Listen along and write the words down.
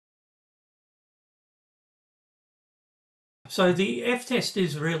So the F-test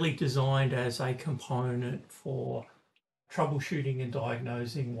is really designed as a component for troubleshooting and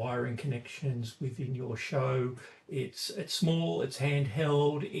diagnosing wiring connections within your show. It's small, it's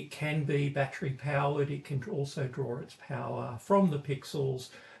handheld, it can be battery powered, it can also draw its power from the pixels.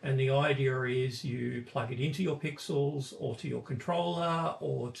 And the idea is you plug it into your pixels or to your controller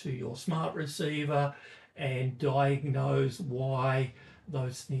or to your smart receiver and diagnose why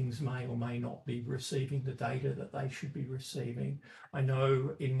those things may or may not be receiving the data that they should be receiving. I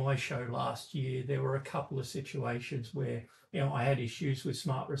know in my show last year, there were a couple of situations where, I had issues with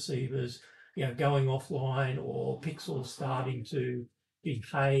smart receivers, going offline or pixels starting to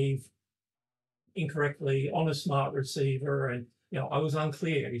behave incorrectly on a smart receiver. And, I was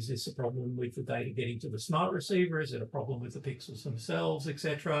unclear, is this a problem with the data getting to the smart receiver? Is it a problem with the pixels themselves,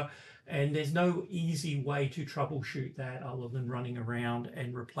 etc.? And there's no easy way to troubleshoot that other than running around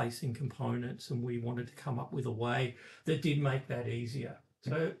and replacing components. And we wanted to come up with a way that did make that easier.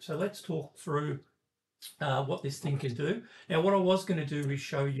 So let's talk through what this thing can do. Now, what I was going to do is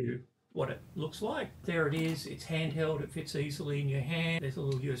show you what it looks like. There it is. It's handheld. It fits easily in your hand. There's a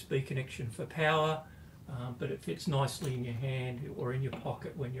little USB connection for power, but it fits nicely in your hand or in your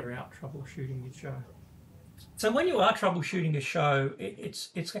pocket when you're out troubleshooting your show. So when you are troubleshooting a show, it's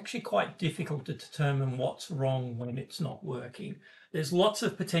actually quite difficult to determine what's wrong when it's not working. There's lots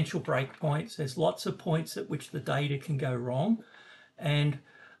of potential breakpoints. There's lots of points at which the data can go wrong. And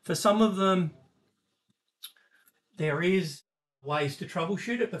for some of them, there is ways to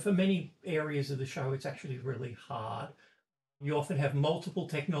troubleshoot it, but for many areas of the show, it's actually really hard. You often have multiple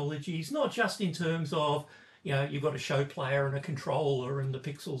technologies, not just in terms of, you've got a show player and a controller and the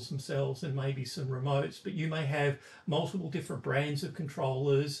pixels themselves and maybe some remotes, but you may have multiple different brands of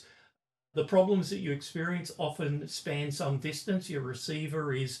controllers. The problems that you experience often span some distance. Your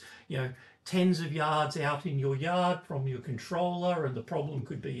receiver is, tens of yards out in your yard from your controller, and the problem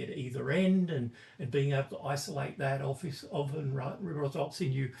could be at either end, and being able to isolate that often results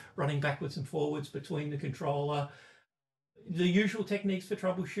in you running backwards and forwards between the controller. The usual techniques for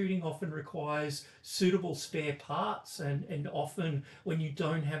troubleshooting often requires suitable spare parts, and often when you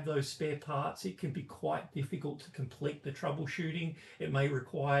don't have those spare parts, it can be quite difficult to complete the troubleshooting. It may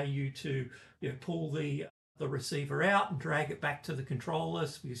require you to pull the receiver out and drag it back to the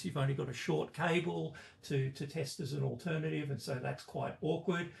controllers because you've only got a short cable to test as an alternative, and so that's quite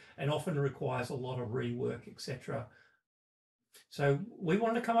awkward and often requires a lot of rework, etc. So we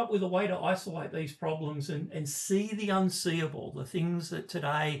want to come up with a way to isolate these problems and see the unseeable, the things that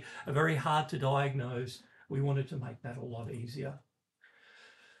today are very hard to diagnose. We wanted to make that a lot easier.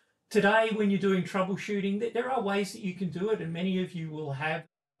 Today, when you're doing troubleshooting, there are ways that you can do it, and many of you will have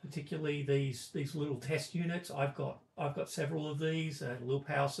particularly these little test units. I've got several of these, a little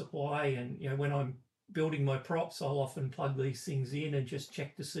power supply, and when I'm building my props, I'll often plug these things in and just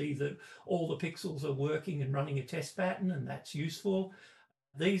check to see that all the pixels are working and running a test pattern, and that's useful.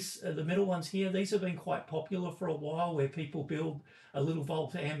 These, the middle ones here, these have been quite popular for a while, where people build a little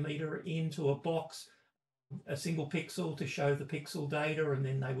voltammeter into a box, a single pixel to show the pixel data, and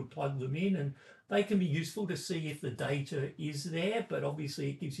then they would plug them in, and they can be useful to see if the data is there, but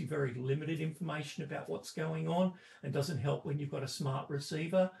obviously it gives you very limited information about what's going on and doesn't help when you've got a smart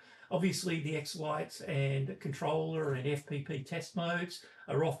receiver. Obviously, the X-Lights and controller and FPP test modes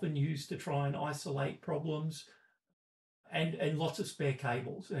are often used to try and isolate problems, and lots of spare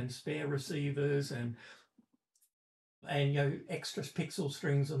cables and spare receivers and extra pixel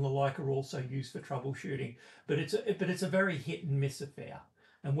strings and the like are also used for troubleshooting. But it's a very hit and miss affair,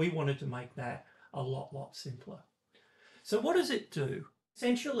 and we wanted to make that a lot simpler. So what does it do?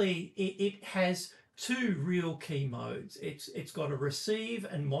 Essentially, it has two real key modes. It's got a receive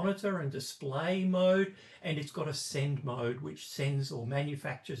and monitor and display mode, and it's got a send mode, which sends or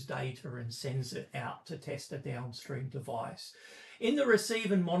manufactures data and sends it out to test a downstream device. In the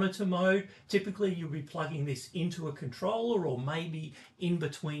receive and monitor mode, typically you'll be plugging this into a controller or maybe in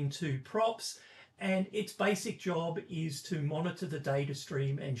between two props, and its basic job is to monitor the data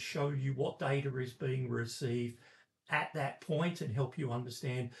stream and show you what data is being received at that point and help you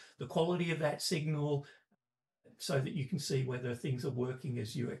understand the quality of that signal so that you can see whether things are working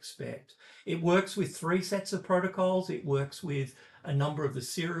as you expect. It works with 3 sets of protocols. It works with a number of the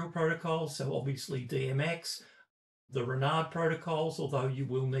serial protocols, so obviously DMX, the Renard protocols, although you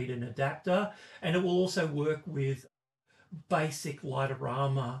will need an adapter, and it will also work with basic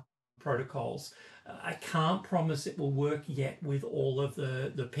Lightorama protocols. I can't promise it will work yet with all of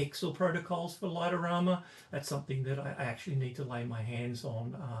the pixel protocols for Lightorama. That's something that I actually need to lay my hands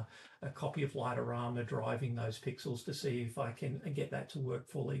on, a copy of Lightorama driving those pixels to see if I can get that to work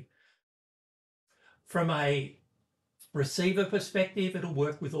fully. From a receiver perspective, it'll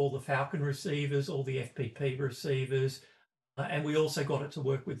work with all the Falcon receivers, all the FPP receivers, and we also got it to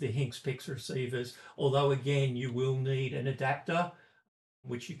work with the Hinks-Pix receivers, although again, you will need an adapter,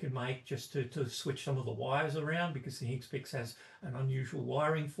 which you can make just to switch some of the wires around, because the Hinks-Pix has an unusual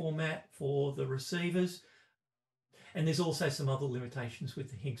wiring format for the receivers. And there's also some other limitations with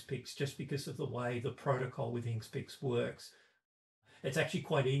the Hinks-Pix just because of the way the protocol with Hinks-Pix works. It's actually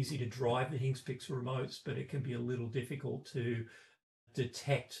quite easy to drive the Hinks-Pix remotes, but it can be a little difficult to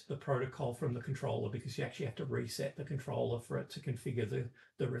detect the protocol from the controller because you actually have to reset the controller for it to configure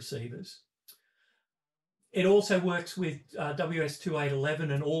the receivers. It also works with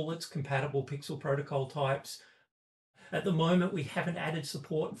WS2811 and all its compatible Pixel protocol types. At the moment, we haven't added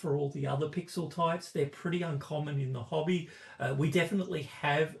support for all the other Pixel types. They're pretty uncommon in the hobby. We definitely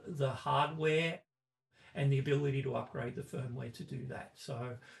have the hardware and the ability to upgrade the firmware to do that.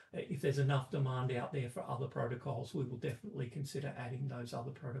 So if there's enough demand out there for other protocols, we will definitely consider adding those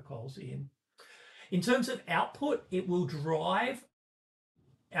other protocols in. In terms of output, it will drive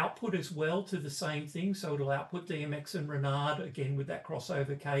output as well to the same thing. So it'll output DMX and Renard, again with that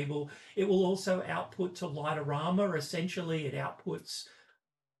crossover cable. It will also output to Lightorama. Essentially, it outputs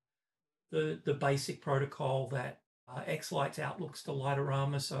the basic protocol that X-Light's outlooks to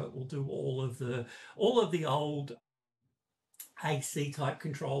Lightorama, so it will do all of the old AC type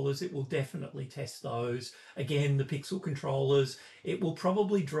controllers. It will definitely test those. Again, the Pixel controllers, it will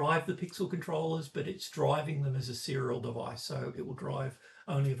probably drive the Pixel controllers, but it's driving them as a serial device, so it will drive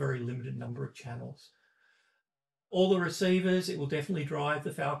only a very limited number of channels. All the receivers, it will definitely drive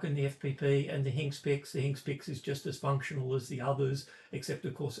the Falcon, the FPP, and the Hinks-Pix. The Hinks-Pix is just as functional as the others, except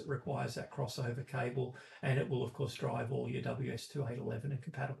of course it requires that crossover cable, and it will of course drive all your WS2811 and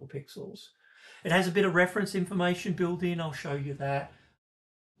compatible pixels. It has a bit of reference information built in, I'll show you that.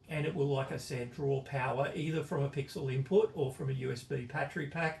 And it will, like I said, draw power either from a Pixel input or from a USB battery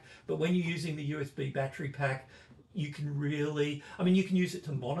pack. But when you're using the USB battery pack, you can really, you can use it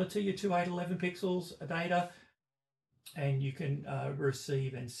to monitor your 2811 pixels data, and you can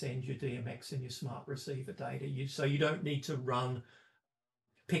receive and send your DMX and your smart receiver data. So you don't need to run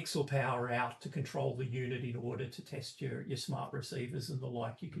Pixel power out to control the unit in order to test your smart receivers and the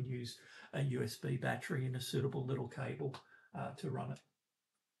like. You can use a USB battery and a suitable little cable to run it.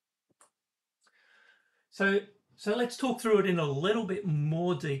 So let's talk through it in a little bit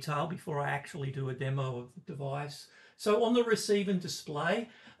more detail before I actually do a demo of the device. So on the receive and display,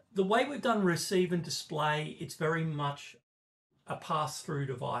 the way we've done receive and display, it's very much a pass-through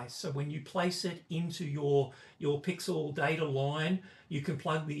device. So when you place it into your Pixel data line, you can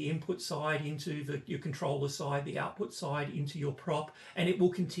plug the input side into your controller side, the output side into your prop, and it will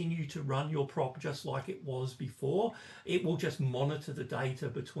continue to run your prop just like it was before. It will just monitor the data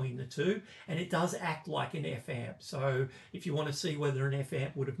between the two, and it does act like an F-amp. So if you want to see whether an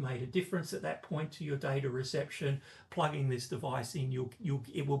F-amp would have made a difference at that point to your data reception, plugging this device in,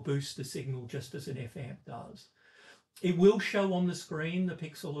 it will boost the signal just as an F-amp does. It will show on the screen the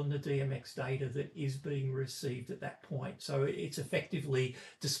Pixel and the DMX data that is being received at that point. So it's effectively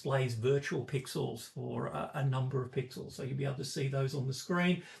displays virtual pixels for a number of pixels. So you'll be able to see those on the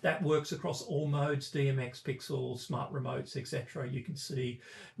screen. That works across all modes, DMX, pixels, smart remotes, etc. You can see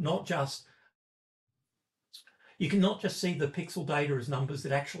not just see the pixel data as numbers.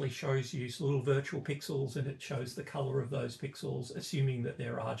 That actually shows you little virtual pixels, and it shows the color of those pixels, assuming that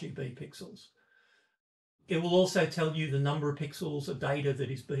they're RGB pixels. It will also tell you the number of pixels of data that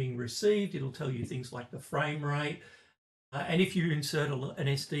is being received. It'll tell you things like the frame rate. And if you insert an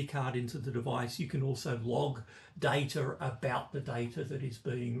SD card into the device, you can also log data about the data that is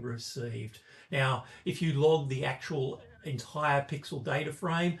being received. Now, if you log the actual entire Pixel data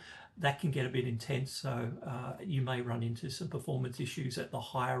frame, that can get a bit intense, so you may run into some performance issues at the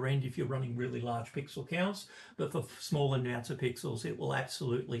higher end if you're running really large pixel counts. But for small amounts of pixels, it will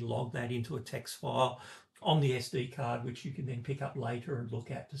absolutely log that into a text file on the SD card, which you can then pick up later and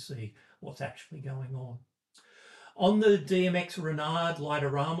look at to see what's actually going on. On the DMX Renard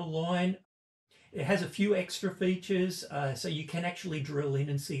Lightorama line, it has a few extra features, so you can actually drill in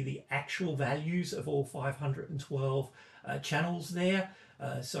and see the actual values of all 512 channels there.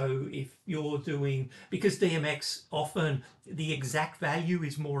 So if you're doing, because DMX often the exact value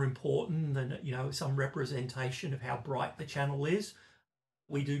is more important than some representation of how bright the channel is.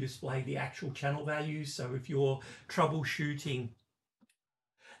 We do display the actual channel values. So if you're troubleshooting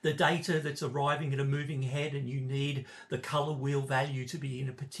the data that's arriving at a moving head and you need the color wheel value to be in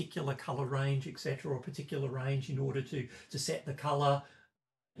a particular color range, etc., or a particular range in order to set the color,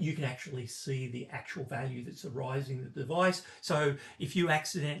 you can actually see the actual value that's arising in the device. So if you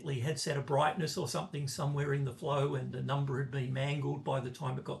accidentally had set a brightness or something somewhere in the flow and the number had been mangled by the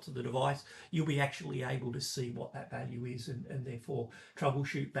time it got to the device, you'll be actually able to see what that value is and therefore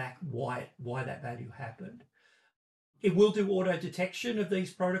troubleshoot back why that value happened. It will do auto detection of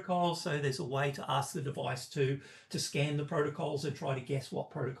these protocols, so there's a way to ask the device to scan the protocols and try to guess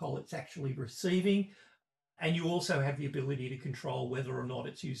what protocol it's actually receiving. And you also have the ability to control whether or not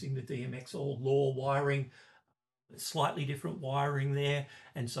it's using the DMX or LAW wiring, slightly different wiring there.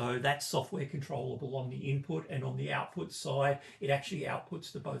 And so that's software controllable on the input, and on the output side, it actually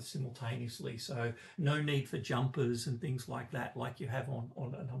outputs the both simultaneously. So no need for jumpers and things like that, like you have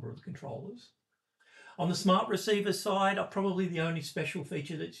on a number of the controllers. On the smart receiver side, probably the only special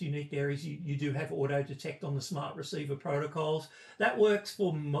feature that's unique there is you do have auto detect on the smart receiver protocols. That works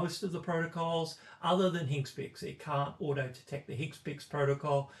for most of the protocols other than HinksPix. It can't auto detect the HinksPix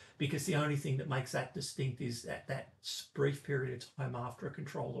protocol because the only thing that makes that distinct is that brief period of time after a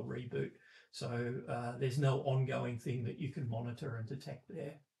controller reboot. So there's no ongoing thing that you can monitor and detect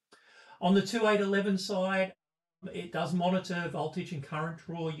there. On the 2811 side, it does monitor voltage and current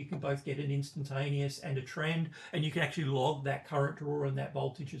draw. You can both get an instantaneous and a trend, and you can actually log that current draw and that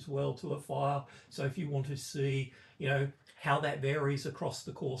voltage as well to a file. So if you want to see, how that varies across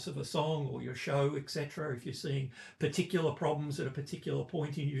the course of a song or your show, etc. If you're seeing particular problems at a particular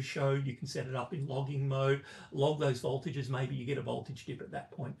point in your show, you can set it up in logging mode, log those voltages. Maybe you get a voltage dip at that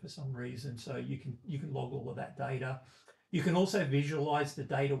point for some reason, so you can log all of that data. You can also visualize the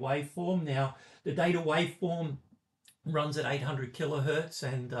data waveform. Now, the data waveform runs at 800 kilohertz,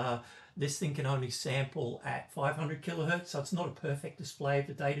 and this thing can only sample at 500 kilohertz, so it's not a perfect display of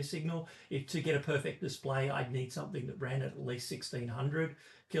the data signal. To get a perfect display, I'd need something that ran at least 1600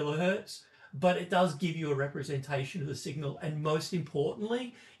 kilohertz. But it does give you a representation of the signal, and most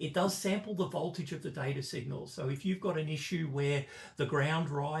importantly, it does sample the voltage of the data signal. So if you've got an issue where the ground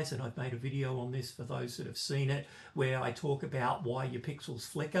rise, and I've made a video on this for those that have seen it, where I talk about why your pixels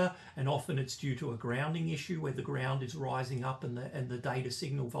flicker, and often it's due to a grounding issue where the ground is rising up and the data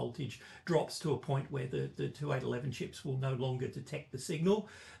signal voltage drops to a point where the 2811 chips will no longer detect the signal.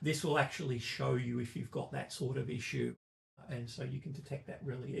 This will actually show you if you've got that sort of issue. And so you can detect that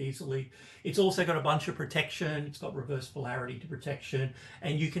really easily. It's also got a bunch of protection. It's got reverse polarity to protection,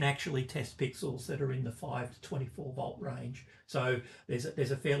 and you can actually test pixels that are in the 5 to 24 volt range. So there's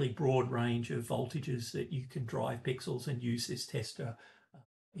a fairly broad range of voltages that you can drive pixels and use this tester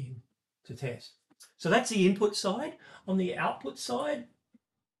in to test. So that's the input side. On the output side,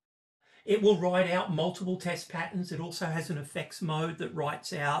 it will write out multiple test patterns. It also has an effects mode that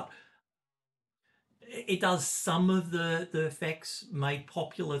writes out. It does some of the effects made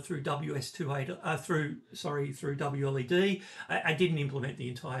popular through WS28 through WLED. I didn't implement the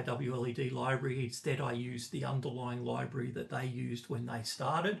entire WLED library. Instead, I used the underlying library that they used when they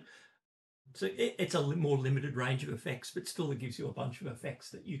started. So it's a more limited range of effects, but still it gives you a bunch of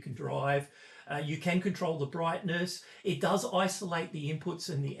effects that you can drive. You can control the brightness. It does isolate the inputs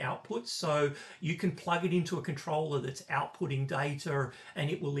and the outputs, so you can plug it into a controller that's outputting data and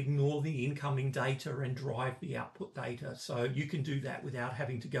it will ignore the incoming data and drive the output data. So you can do that without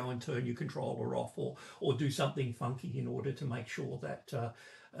having to go and turn your controller off or do something funky in order to make sure that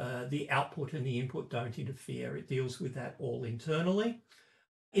the output and the input don't interfere. It deals with that all internally.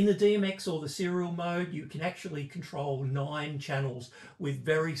 In the DMX or the serial mode, you can actually control 9 channels with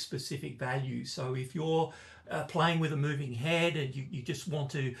very specific values. So if you're playing with a moving head and you just want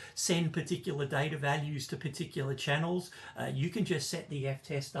to send particular data values to particular channels, you can just set the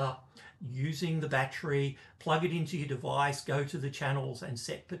F-test up using the battery, plug it into your device, go to the channels and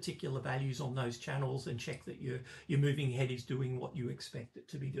set particular values on those channels and check that your moving head is doing what you expect it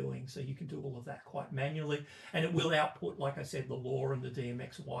to be doing. So you can do all of that quite manually, and it will output, like I said, the LAW and the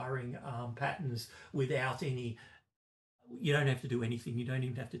DMX wiring patterns without any. You don't have to do anything. You don't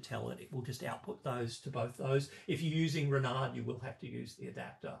even have to tell it. It will just output those to both those. If you're using Renard, you will have to use the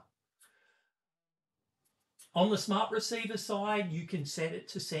adapter. On the smart receiver side, you can set it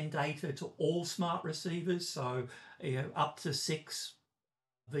to send data to all smart receivers, so up to 6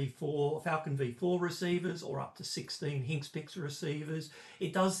 Falcon V4 receivers or up to 16 HinksPix receivers.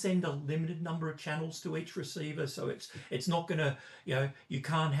 It does send a limited number of channels to each receiver, so it's not going to,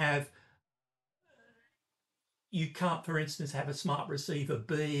 you can't, for instance, have a smart receiver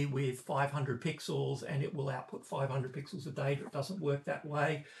B with 500 pixels and it will output 500 pixels of data. It doesn't work that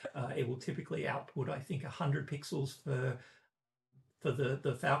way. It will typically output, I think, 100 pixels for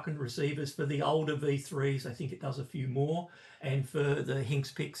the Falcon receivers. For the older V3s, I think it does a few more. And for the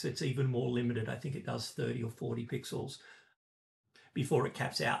HinksPix, it's even more limited. I think it does 30 or 40 pixels. before it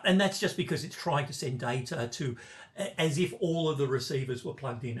caps out. And that's just because it's trying to send data to as if all of the receivers were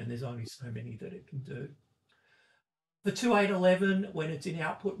plugged in, and there's only so many that it can do. The 2811, when it's in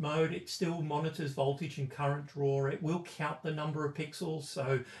output mode, it still monitors voltage and current draw. It will count the number of pixels,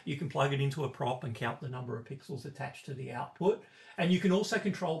 so you can plug it into a prop and count the number of pixels attached to the output. And you can also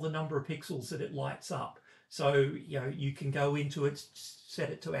control the number of pixels that it lights up. So, you can go into it,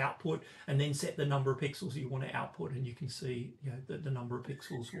 set it to output, and then set the number of pixels you want to output, and you can see, that the number of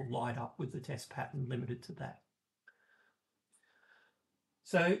pixels will light up with the test pattern limited to that.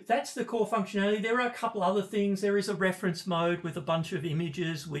 So that's the core functionality. There are a couple other things. There is a reference mode with a bunch of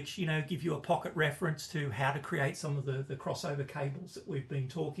images which, give you a pocket reference to how to create some of the crossover cables that we've been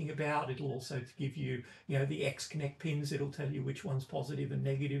talking about. It'll also give you, the X connect pins. It'll tell you which one's positive and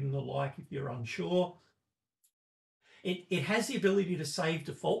negative and the like if you're unsure. It has the ability to save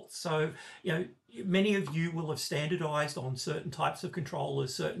defaults. So, many of you will have standardized on certain types of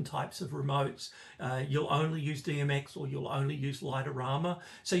controllers, certain types of remotes. You'll only use DMX or you'll only use Lightorama.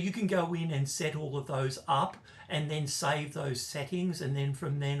 So you can go in and set all of those up and then save those settings. And then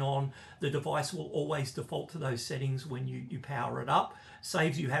from then on, the device will always default to those settings when you power it up.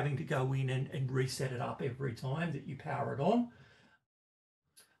 Saves you having to go in and reset it up every time that you power it on.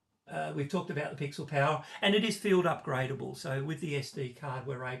 We've talked about the pixel power, and it is field upgradable. So with the SD card,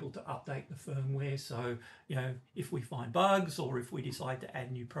 we're able to update the firmware. So, if we find bugs or if we decide to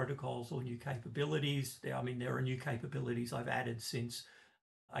add new protocols or new capabilities, there are new capabilities I've added since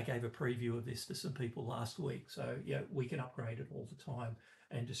I gave a preview of this to some people last week. So, we can upgrade it all the time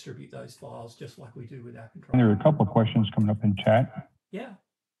and distribute those files just like we do with our controller. There are a couple of questions coming up in chat. Yeah.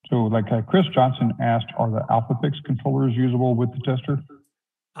 So Chris Johnson asked, are the AlphaFix controllers usable with the tester?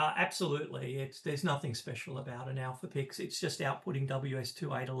 Absolutely. There's nothing special about an AlphaPix. It's just outputting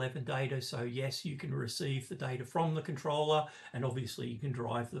WS2811 data. So yes, you can receive the data from the controller, and obviously you can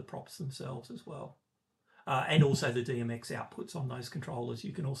drive the props themselves as well. And also the DMX outputs on those controllers,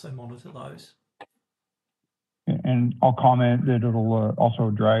 you can also monitor those. And I'll comment that it'll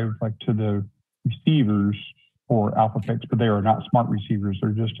also drive to the receivers for AlphaPix, but they are not smart receivers.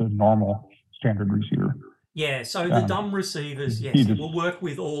 They're just a normal standard receiver. Yeah, so the dumb receivers, yes, it will work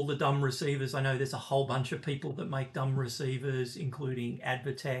with all the dumb receivers. I know there's a whole bunch of people that make dumb receivers, including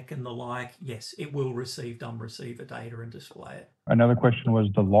Advatech and the like. Yes, it will receive dumb receiver data and display it. Another question was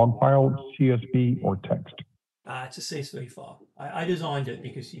the log file, CSV or text? It's a CSV file. I designed it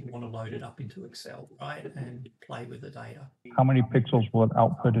because you want to load it up into Excel, right, and play with the data. How many pixels will it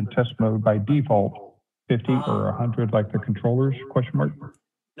output in test mode by default? 50 or 100 like the controllers, question mark?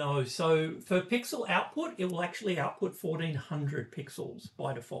 No, so for pixel output, it will actually output 1400 pixels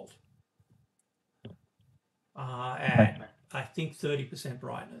by default at, I think, 30%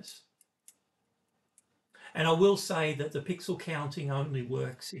 brightness. And I will say that the pixel counting only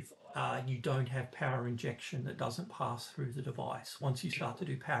works if you don't have power injection that doesn't pass through the device. Once you start to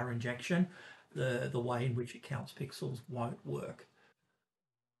do power injection, the way in which it counts pixels won't work.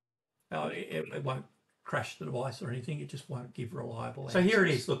 It won't crash the device or anything, it just won't give reliable answers. So here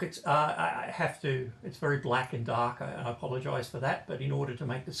it is. Look, it's it's very black and dark. I apologize for that, but in order to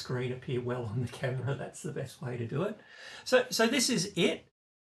make the screen appear well on the camera, that's the best way to do it. So this is it.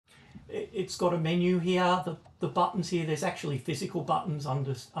 It's got a menu here. The buttons here, there's actually physical buttons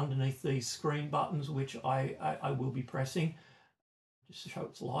underneath these screen buttons, which I will be pressing just to show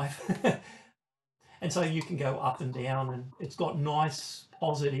it's live. And so you can go up and down, and it's got nice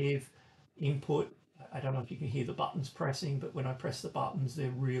positive input. I don't know if you can hear the buttons pressing, but when I press the buttons,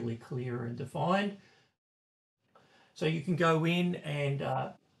 they're really clear and defined. So you can go in and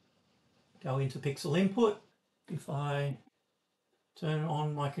go into pixel input. If I turn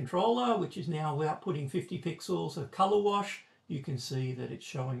on my controller, which is now outputting 50 pixels of color wash, you can see that it's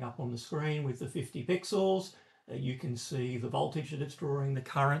showing up on the screen with the 50 pixels. You can see the voltage that it's drawing, the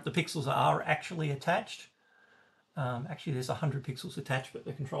current. The pixels are actually attached. Actually, there's 100 pixels attached, but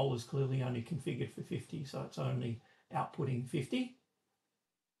the controller is clearly only configured for 50, so it's only outputting 50.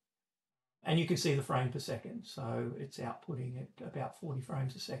 And you can see the frame per second, so it's outputting at about 40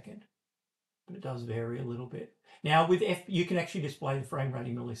 frames a second, but it does vary a little bit. Now with you can actually display the frame rate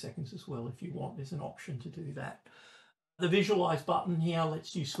in milliseconds as well if you want. There's an option to do that. The visualize button here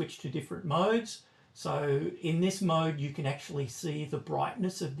lets you switch to different modes. So in this mode, you can actually see the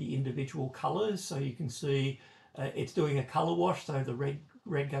brightness of the individual colors. So you can see it's doing a color wash. So the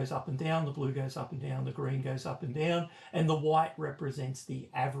red goes up and down, the blue goes up and down, the green goes up and down, and the white represents the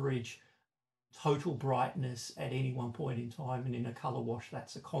average total brightness at any one point in time. And in a color wash,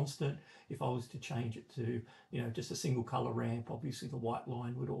 that's a constant. If I was to change it to, just a single color ramp, obviously the white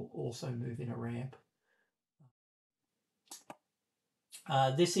line would also move in a ramp.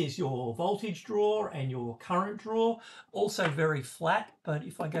 This is your voltage draw and your current draw, also very flat, but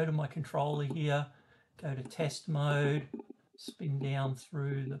if I go to my controller here, go to test mode, spin down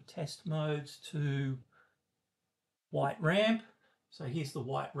through the test modes to white ramp. So here's the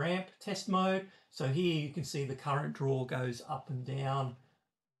white ramp test mode. So here you can see the current draw goes up and down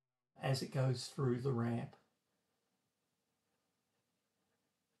as it goes through the ramp.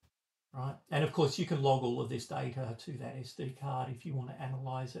 Right, and of course you can log all of this data to that SD card if you want to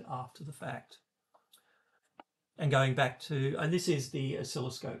analyze it after the fact. And going back to, and this is the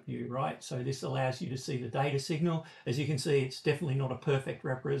oscilloscope view, right? So this allows you to see the data signal. As you can see, it's definitely not a perfect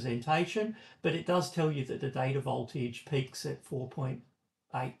representation, but it does tell you that the data voltage peaks at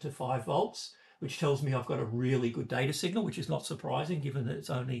 4.8 to 5 volts, which tells me I've got a really good data signal, which is not surprising given that it's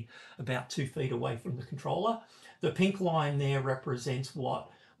only about 2 feet away from the controller. The pink line there represents what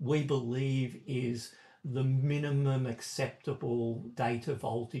we believe is the minimum acceptable data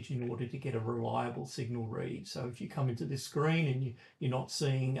voltage in order to get a reliable signal read. So if you come into this screen and you're not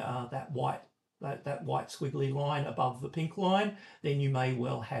seeing that white squiggly line above the pink line, then you may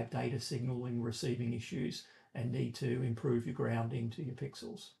well have data signaling receiving issues and need to improve your grounding to your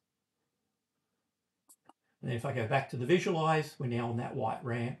pixels. And then if I go back to the visualize, we're now on that white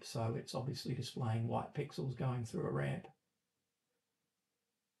ramp, so it's obviously displaying white pixels going through a ramp.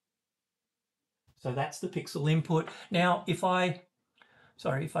 So that's the pixel input. Now, if I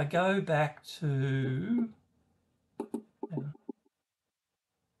go back to, go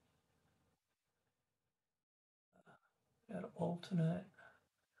to alternate,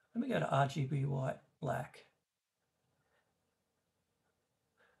 let me go to RGB white black.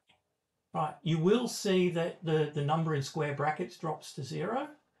 Right, you will see that the number in square brackets drops to 0.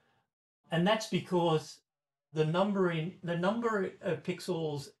 And that's because the number of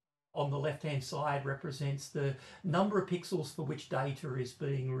pixels on the left-hand side represents the number of pixels for which data is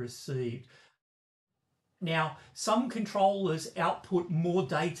being received. Now, some controllers output more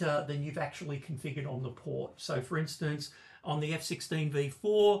data than you've actually configured on the port. So for instance, on the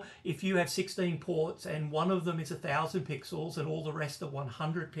F16V4, if you have 16 ports and one of them is 1,000 pixels and all the rest are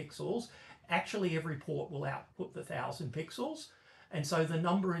 100 pixels, actually every port will output the 1,000 pixels. And so the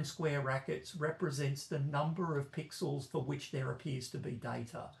number in square brackets represents the number of pixels for which there appears to be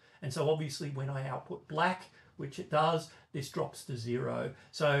data. And so obviously when I output black, which it does, this drops to 0.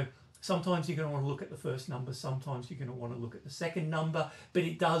 So sometimes you're going to want to look at the first number, sometimes you're going to want to look at the second number, but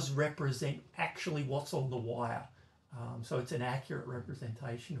it does represent actually what's on the wire. So it's an accurate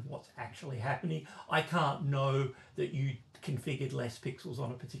representation of what's actually happening. I can't know that you configured less pixels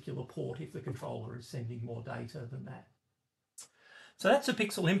on a particular port if the controller is sending more data than that. So that's a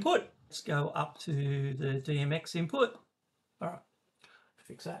pixel input. Let's go up to the DMX input. All right,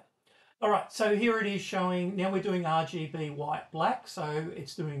 fix that. All right, so here it is showing, now we're doing RGB white black, so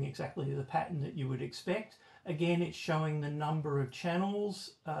it's doing exactly the pattern that you would expect. Again, it's showing the number of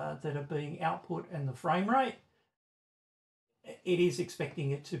channels that are being output and the frame rate. It is expecting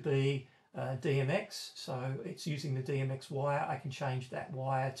it to be DMX, so it's using the DMX wire. I can change that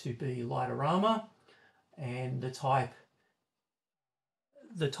wire to be Lightorama, and the type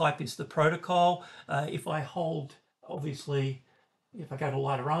is the protocol. If I hold, obviously, if I go to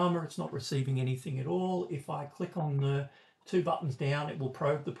Lightorama, it's not receiving anything at all. If I click on the 2 buttons down, it will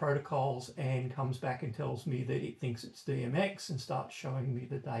probe the protocols and comes back and tells me that it thinks it's DMX and starts showing me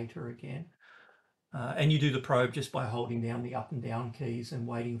the data again. And you do the probe just by holding down the up and down keys and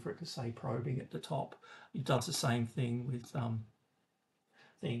waiting for it to say probing at the top. It does the same thing with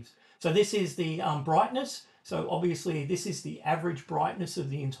things. So this is the brightness. So obviously this is the average brightness of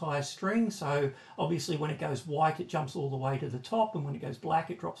the entire string. So obviously when it goes white, it jumps all the way to the top, and when it goes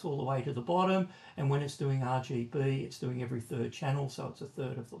black, it drops all the way to the bottom. And when it's doing RGB, it's doing every 3rd channel, so it's a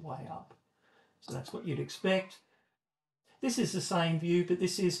 1/3 of the way up. So that's what you'd expect. This is the same view, but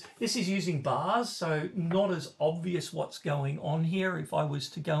this is using bars, so not as obvious what's going on here. If I was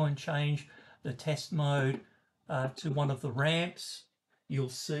to go and change the test mode to one of the ramps, you'll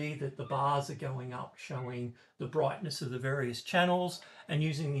see that the bars are going up, showing the brightness of the various channels, and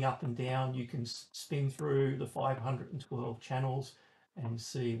using the up and down, you can spin through the 512 channels and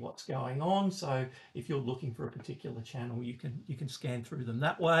see what's going on. So if you're looking for a particular channel, you can scan through them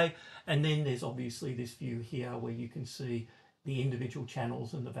that way. And then there's obviously this view here where you can see the individual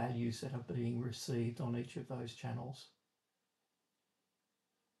channels and the values that are being received on each of those channels.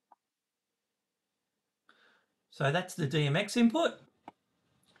 So that's the DMX input.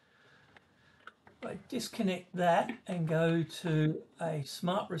 I disconnect that and go to a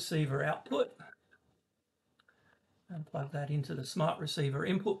smart receiver output and plug that into the smart receiver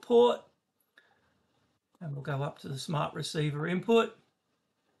input port. And we'll go up to the smart receiver input.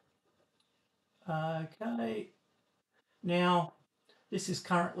 Okay. Now, this is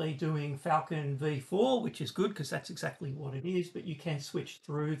currently doing Falcon V4, which is good because that's exactly what it is, but you can switch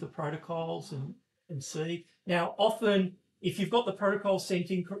through the protocols and see. Now, often, if you've got the protocol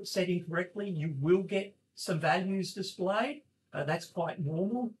setting correctly, you will get some values displayed. That's quite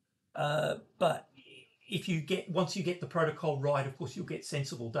normal. But if you once you get the protocol right, of course, you'll get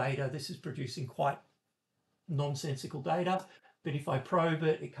sensible data. This is producing quite nonsensical data. But if I probe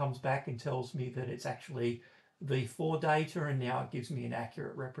it, it comes back and tells me that it's actually V4 data, and now it gives me an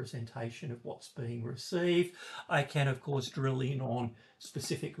accurate representation of what's being received. I can, of course, drill in on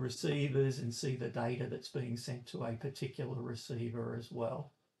specific receivers and see the data that's being sent to a particular receiver as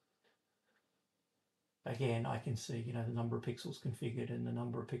well. Again, I can see, the number of pixels configured and the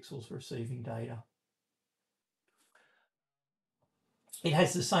number of pixels receiving data. It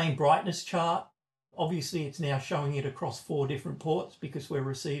has the same brightness chart. Obviously, it's now showing it across 4 different ports because we're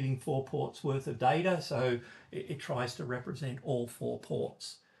receiving 4 ports worth of data. So it tries to represent all 4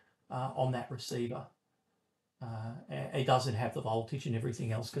 ports on that receiver. It doesn't have the voltage and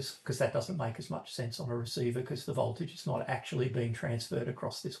everything else because that doesn't make as much sense on a receiver because the voltage is not actually being transferred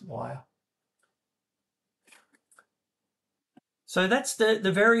across this wire. So that's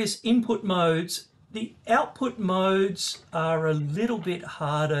the various input modes. The output modes are a little bit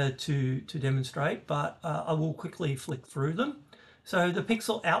harder to demonstrate, but I will quickly flick through them. So the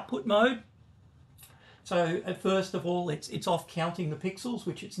pixel output mode. So first of all, it's off counting the pixels,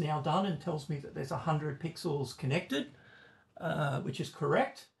 which it's now done, and tells me that there's 100 pixels connected, which is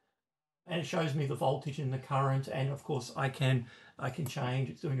correct. And it shows me the voltage and the current, and of course I can change.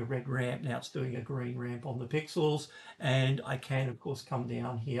 It's doing a red ramp, now it's doing a green ramp on the pixels, and I can of course come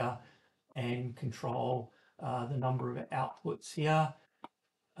down here and control the number of outputs here.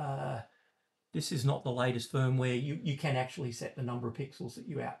 This is not the latest firmware. You can actually set the number of pixels that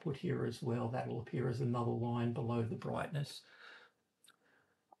you output here as well. That will appear as another line below the brightness.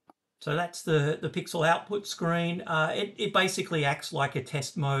 So that's the pixel output screen. It basically acts like a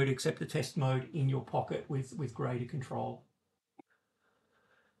test mode, except a test mode in your pocket with greater control.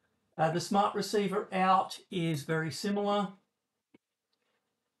 The smart receiver out is very similar.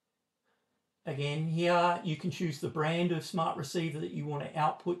 Again, here you can choose the brand of smart receiver that you want to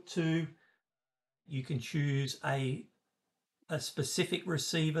output to. You can choose a specific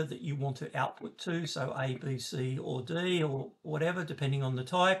receiver that you want to output to, so A, B, C, or D, or whatever, depending on the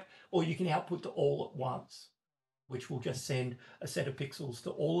type, or you can output to all at once, which will just send a set of pixels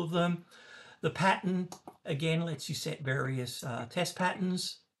to all of them. The pattern, again, lets you set various test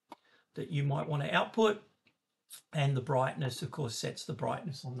patterns that you might want to output. And the brightness, of course, sets the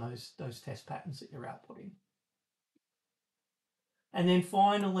brightness on those test patterns that you're outputting. And then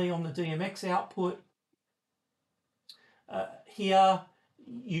finally on the DMX output, here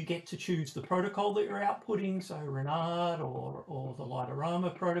you get to choose the protocol that you're outputting, so Renard or the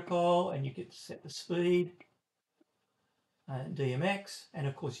Lightorama protocol, and you get to set the speed and DMX, and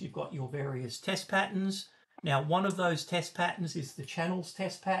of course you've got your various test patterns. Now one of those test patterns is the channels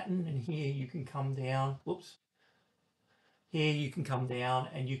test pattern, and here you can come down, here you can come down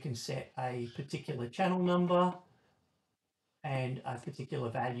and you can set a particular channel number and a particular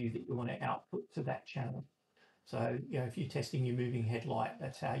value that you want to output to that channel. So, if you're testing your moving headlight,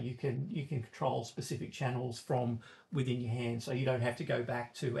 that's how you can control specific channels from within your hand. So you don't have to go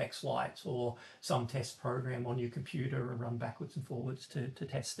back to X-Lights or some test program on your computer and run backwards and forwards to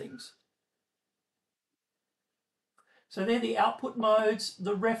test things. So they're the output modes.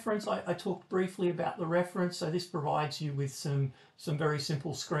 The reference, I talked briefly about the reference. So this provides you with some very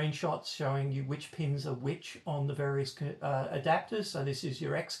simple screenshots showing you which pins are which on the various adapters. So this is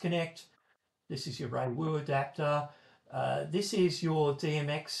your X-Connect. This is your Ray-Wu adapter. This is your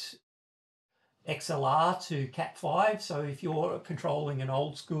DMX XLR to Cat5. So if you're controlling an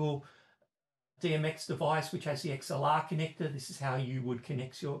old school DMX device which has the XLR connector, this is how you would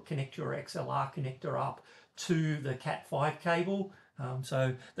connect your XLR connector up to the Cat5 cable.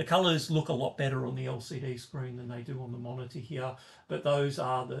 So the colors look a lot better on the LCD screen than they do on the monitor here, but those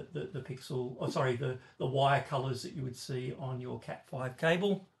are the wire colors that you would see on your Cat5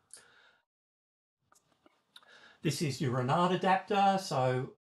 cable. This is your Renard adapter,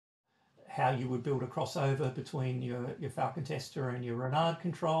 so how you would build a crossover between your Falcon tester and your Renard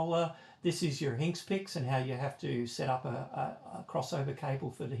controller. This is your Hinks picks and how you have to set up a crossover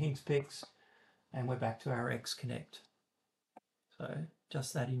cable for the Hinks picks. And we're back to our X-Connect. So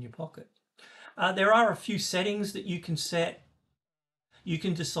just that in your pocket. There are a few settings that you can set. You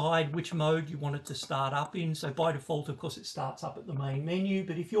can decide which mode you want it to start up in. So by default, of course, it starts up at the main menu,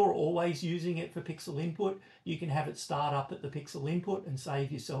 but if you're always using it for pixel input, you can have it start up at the pixel input and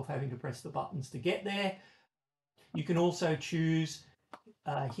save yourself having to press the buttons to get there. You can also choose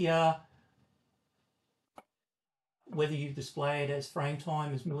here whether you display it as frame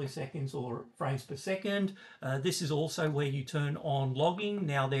time, as milliseconds or frames per second. This is also where you turn on logging.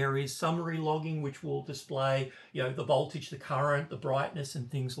 Now there is summary logging, which will display, the voltage, the current, the brightness and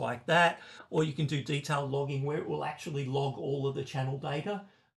things like that. Or you can do detailed logging where it will actually log all of the channel data.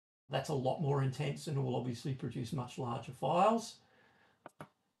 That's a lot more intense and it will obviously produce much larger files.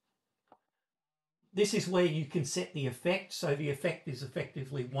 This is where you can set the effect. So the effect is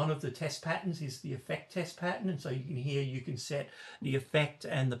effectively one of the test patterns is the effect test pattern. And so you can set the effect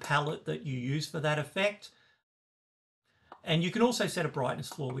and the palette that you use for that effect. And you can also set a brightness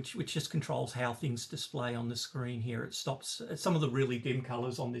floor, which just controls how things display on the screen here. It stops some of the really dim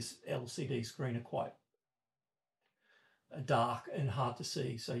colors on this LCD screen are quite dark and hard to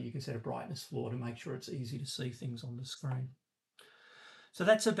see. So you can set a brightness floor to make sure it's easy to see things on the screen. So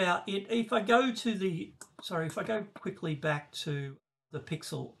that's about it. If I go quickly back to the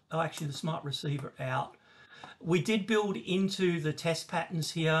Pixel, actually the Smart Receiver out, we did build into the test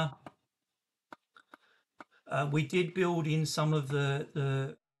patterns here. We did build in some of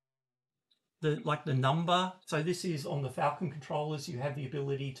the number. So this is on the Falcon controllers, you have the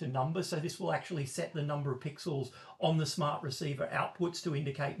ability to number. So this will actually set the number of pixels on the Smart Receiver outputs to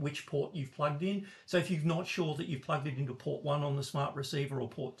indicate which port you've plugged in. So if you're not sure that you've plugged it into port 1 on the Smart Receiver or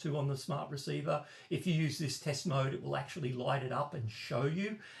port 2 on the Smart Receiver, if you use this test mode, it will actually light it up and show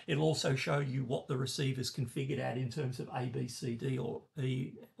you. It'll also show you what the receiver's configured at in terms of A, B, C, D, or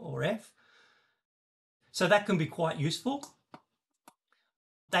E, or F. So that can be quite useful.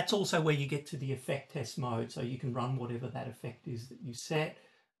 That's also where you get to the effect test mode. So you can run whatever that effect is that you set.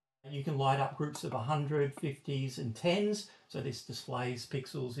 You can light up groups of 100, 50s and 10s. So this displays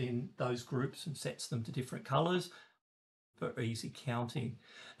pixels in those groups and sets them to different colors for easy counting.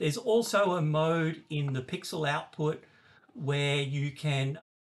 There's also a mode in the pixel output where you can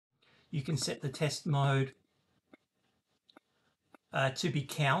set the test mode to be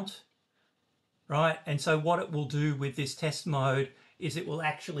count, right? And so what it will do with this test mode is it will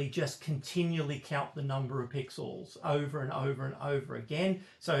actually just continually count the number of pixels over and over and over again.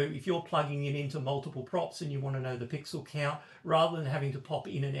 So if you're plugging it into multiple props and you want to know the pixel count, rather than having to pop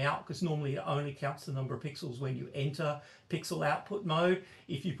in and out, because normally it only counts the number of pixels when you enter pixel output mode,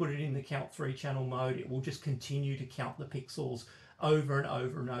 if you put it in the count 3 channel mode, it will just continue to count the pixels over and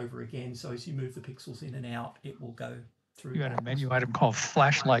over and over again. So as you move the pixels in and out, it will go through. You had a menu item called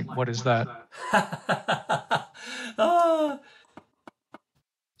flashlight. What is that?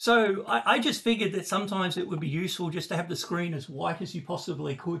 So I just figured that sometimes it would be useful just to have the screen as white as you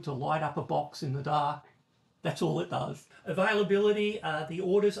possibly could to light up a box in the dark. That's all it does. Availability, the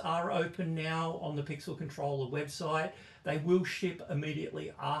orders are open now on the Pixel Controller website. They will ship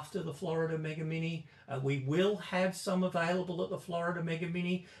immediately after the Florida Mega Mini. We will have some available at the Florida Mega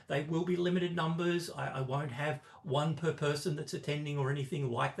Mini. They will be limited numbers. I won't have one per person that's attending or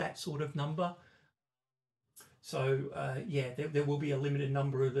anything like that sort of number. So yeah, there will be a limited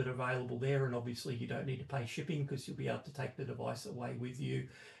number that are available there, and obviously you don't need to pay shipping because you'll be able to take the device away with you.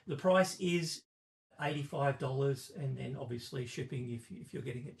 The price is $85 and then obviously shipping if you're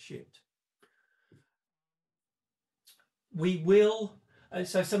getting it shipped. We will,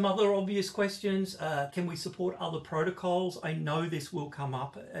 so some other obvious questions, can we support other protocols? I know this will come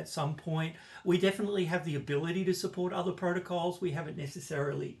up at some point. We definitely have the ability to support other protocols. We haven't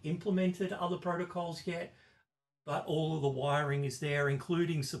necessarily implemented other protocols yet, but all of the wiring is there,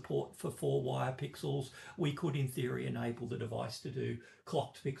 including support for 4-wire pixels. We could, in theory, enable the device to do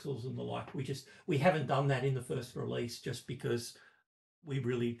clocked pixels and the like. We haven't done that in the first release just because we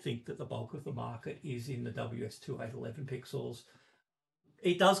really think that the bulk of the market is in the WS2811 pixels.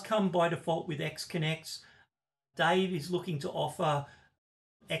 It does come by default with X-Connects. Dave is looking to offer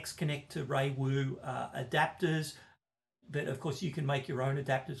X-Connect to Raywu adapters. But of course you can make your own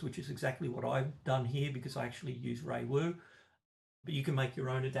adapters, which is exactly what I've done here because I actually use Raywu. But you can make your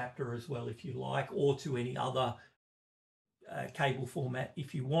own adapter as well if you like, or to any other cable format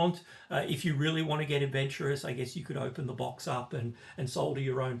if you want. If you really want to get adventurous, I guess you could open the box up and solder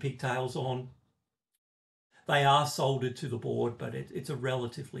your own pigtails on. They are soldered to the board, but it's a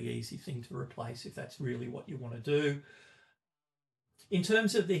relatively easy thing to replace if that's really what you want to do. In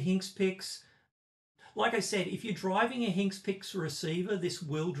terms of the HinksPix, like I said, if you're driving a HinksPix receiver, this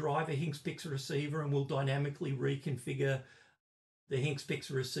will drive a HinksPix receiver and will dynamically reconfigure the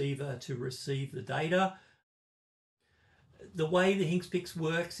HinksPix receiver to receive the data. the way the HinksPix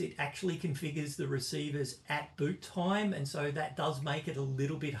works, it actually configures the receivers at boot time, and so that does make it a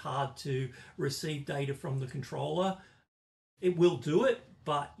little bit hard to receive data from the controller. It will do it,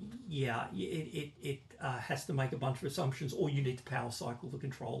 but yeah, it has to make a bunch of assumptions, or you need to power cycle the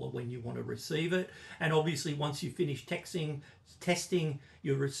controller when you want to receive it. And obviously, once you finish testing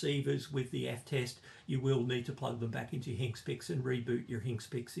your receivers with the F-test, you will need to plug them back into HinksPix and reboot your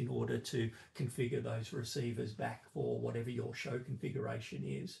HinksPix in order to configure those receivers back for whatever your show configuration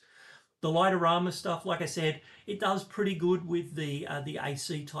is. The Lightorama stuff, like I said, it does pretty good with the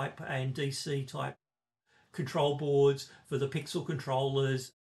AC type and DC type control boards for the Pixel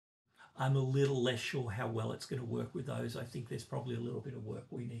controllers. I'm a little less sure how well it's going to work with those. I think there's probably a little bit of work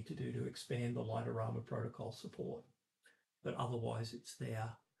we need to do to expand the Lightorama protocol support, but otherwise it's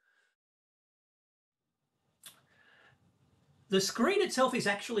there. The screen itself is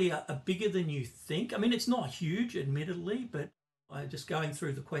actually a bigger than you think. I mean, it's not huge, admittedly, but just going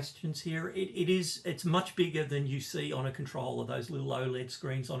through the questions here, it's much bigger than you see on a controller, those little OLED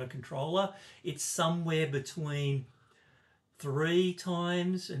screens on a controller. It's somewhere between 3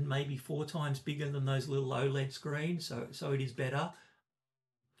 times and maybe 4 times bigger than those little OLED screens, so it is better.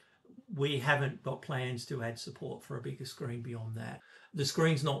 We haven't got plans to add support for a bigger screen beyond that. The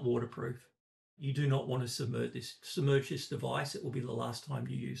screen's not waterproof. You do not want to submerge this device. It will be the last time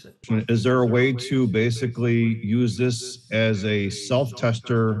you use it. Is there a way to basically use this as a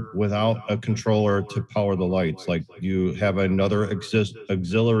self-tester without a controller to power the lights? Like you have another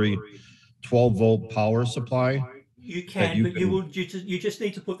auxiliary 12-volt power supply? You can, but you just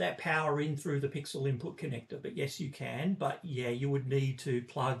need to put that power in through the Pixel input connector. But yes, you can. But yeah, you would need to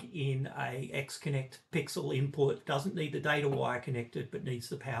plug in a X-Connect Pixel input. Doesn't need the data wire connected, but needs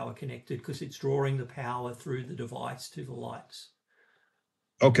the power connected because it's drawing the power through the device to the lights.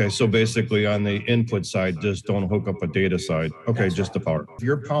 Okay, so basically on the input side, just don't hook up a data side. Okay, That's just right. the power. If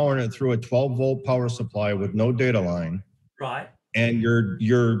you're powering it through a 12-volt power supply with no data line, Right. and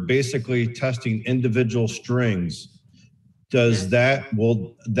you're basically testing individual strings,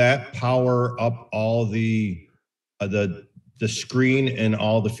 will that power up all the screen and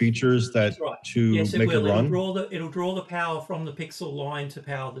all the features That's right. to Yes, it make it will. run? It'll draw the power from the Pixel line to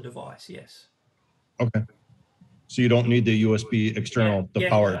power the device. Yes. Okay. So you don't need the USB external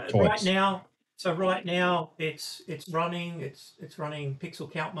power twice. Right now, it's running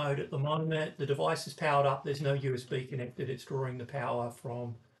Pixel count mode at the moment. The device is powered up. There's no USB connected. It's drawing the power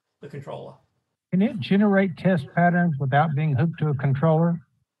from the controller. Can it generate test patterns without being hooked to a controller?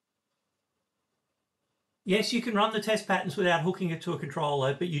 Yes, you can run the test patterns without hooking it to a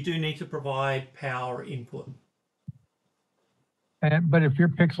controller, but you do need to provide power input. But if your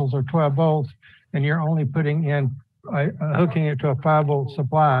pixels are 12 volts and you're only putting in hooking it to a 5-volt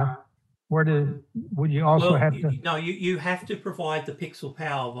supply, would you also have to? No, you have to provide the Pixel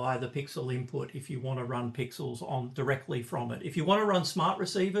power via the Pixel input if you want to run Pixels on directly from it. If you want to run smart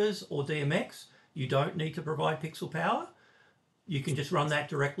receivers or DMX, you don't need to provide Pixel power. You can just run that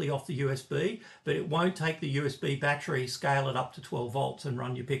directly off the USB, but it won't take the USB battery, scale it up to 12 volts and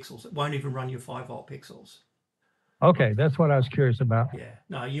run your Pixels. It won't even run your 5-volt Pixels. Okay, that's what I was curious about. Yeah,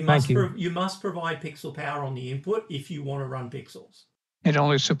 no, you must provide Pixel power on the input if you want to run Pixels. It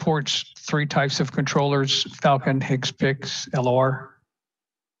only supports 3 types of controllers: Falcon, HinksPix, LOR.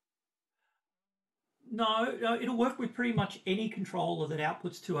 No, it'll work with pretty much any controller that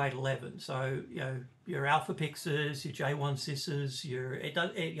outputs 2811. So your Alpha Pixes, your J1 Sys's, your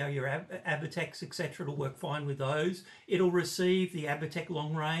Abatex, etc. It'll work fine with those. It'll receive the Abatec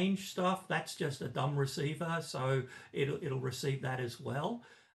long range stuff. That's just a dumb receiver, so it'll receive that as well.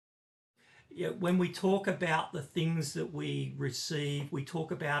 Yeah, when we talk about the things that we receive, we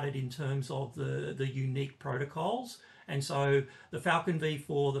talk about it in terms of the unique protocols. And so the Falcon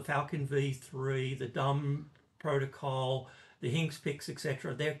V4, the Falcon V3, the DUM protocol, the HinksPix,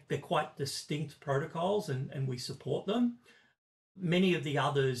 etc., they're quite distinct protocols, and we support them. Many of the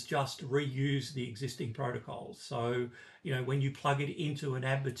others just reuse the existing protocols. So, when you plug it into an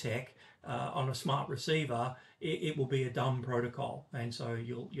Abatec on a smart receiver, it will be a DUM protocol. And so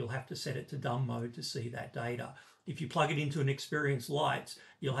you'll have to set it to DUM mode to see that data. If you plug it into an Experience Lights,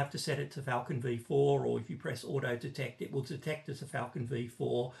 you'll have to set it to Falcon V4, or if you press Auto Detect, it will detect as a Falcon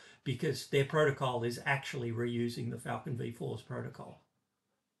V4 because their protocol is actually reusing the Falcon V4's protocol.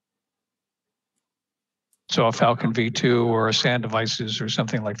 So a Falcon V2 or a SAN devices or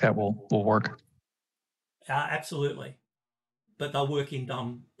something like that will work. Absolutely. But they'll work in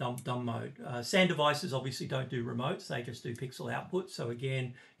dumb mode. SAN devices obviously don't do remotes, they just do pixel output. So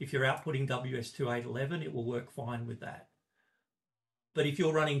again, if you're outputting WS2811, it will work fine with that. But if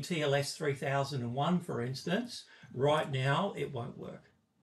you're running TLS 3001, for instance, right now it won't work.